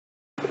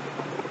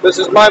This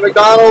is Mike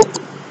McDonald.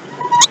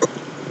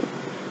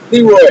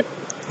 Leroy.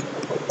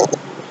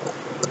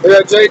 We're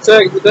at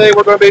J-Tech. Today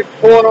we're going to be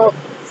pulling off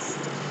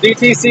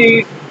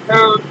DTC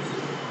codes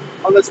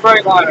on this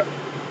Freightliner.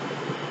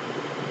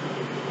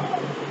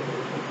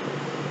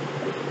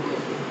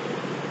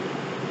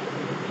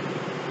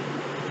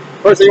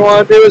 First thing you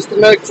want to do is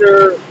connect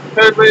your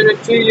code reader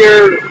to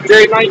your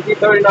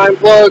J1939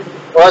 plug.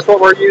 Well, that's what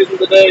we're using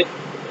today.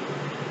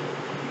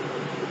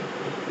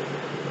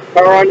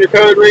 Power on your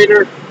code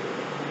reader.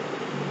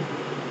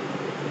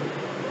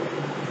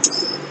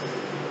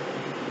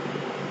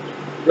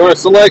 You're going to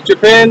select your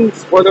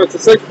pins, whether it's a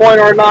 6-point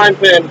or a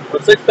 9-pin, or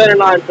 6-pin or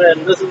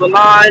 9-pin. This is a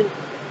 9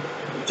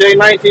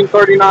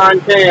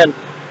 J1939 pin.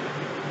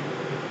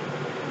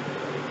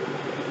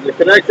 You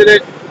connected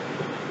it.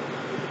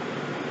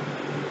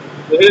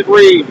 You hit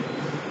read.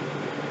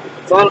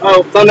 It's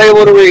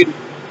unable to read.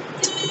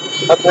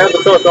 Have to have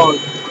the torque on.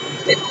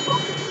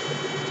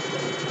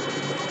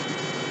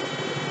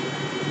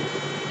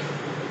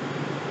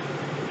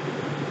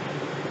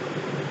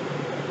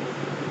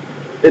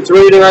 It's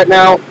reading right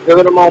now. Give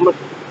it a moment.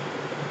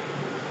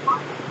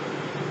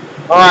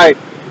 Alright.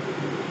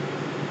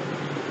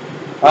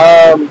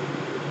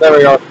 There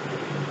we are.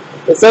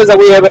 It says that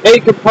we have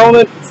 8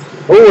 components.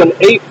 Oh, and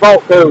 8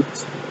 fault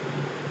codes.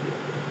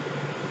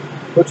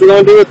 What you're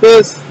going to do with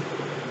this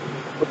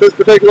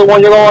particular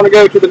one, you're going to want to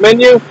go to the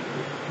menu.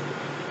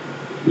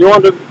 You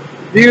want to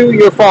view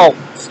your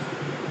faults.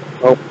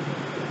 Oh.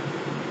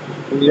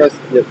 Can you guys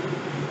see it?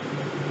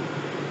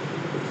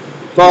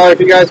 Sorry if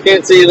you guys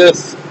can't see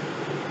this.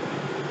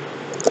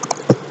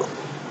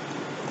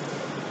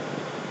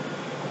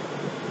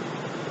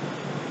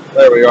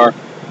 There we are.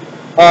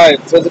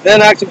 Alright, so it's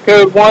inactive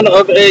code 1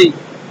 of 8.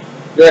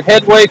 Your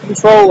headway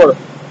controller.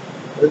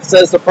 It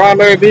says the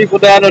primary vehicle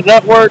data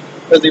network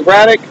is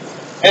erratic,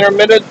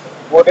 intermittent,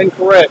 or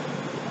incorrect.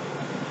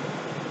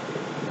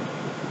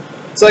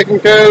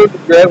 Second code,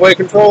 your headway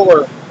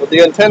controller with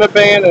the antenna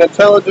band and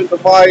intelligent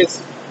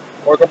device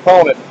or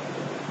component.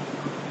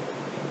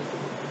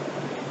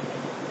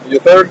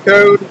 Your third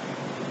code,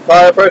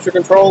 tire pressure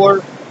controller.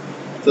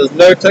 It says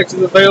no text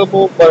is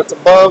available, but it's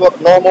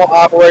above normal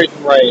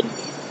operation range.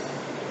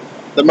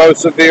 The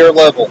most severe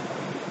level.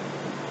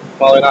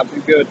 Probably not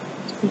too good.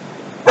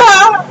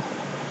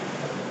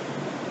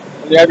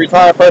 And you have your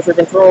tire pressure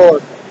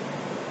controller.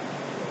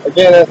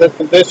 Again, as this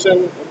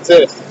condition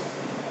exists.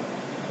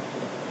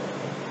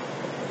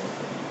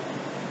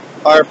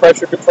 Tire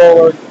pressure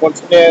controller,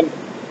 once again.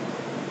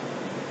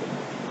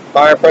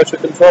 Tire pressure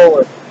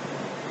controller.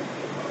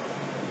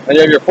 And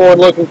you have your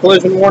forward-looking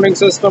collision warning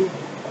system.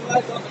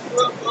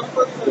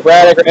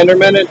 Erratic or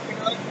intermittent.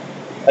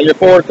 And your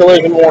forward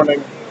collision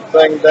warning,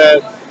 saying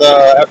that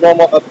the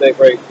abnormal update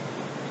rate.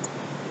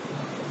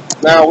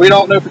 Now, we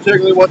don't know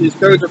particularly what these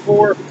codes are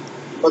for,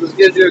 but this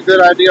gives you a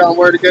good idea on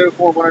where to go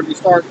for whenever you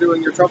start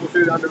doing your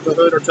troubleshooting under the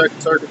hood or checking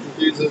circuits and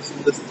fuses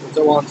and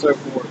so on and so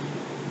forth.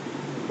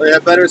 They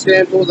have better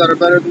scan tools that are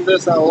better than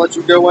this. I'll let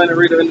you go in and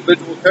read the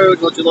individual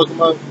codes, let you look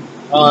them up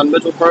on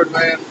Mitchell Pro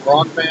Demand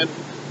or OnFan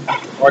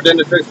or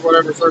Identifix,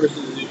 whatever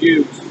services you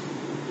use.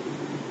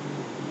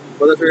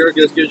 But this here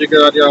just gives you a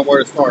good idea on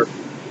where to start.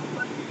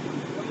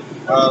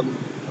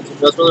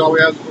 That's really all we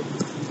have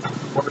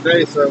for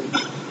today, so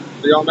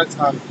see y'all next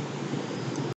time.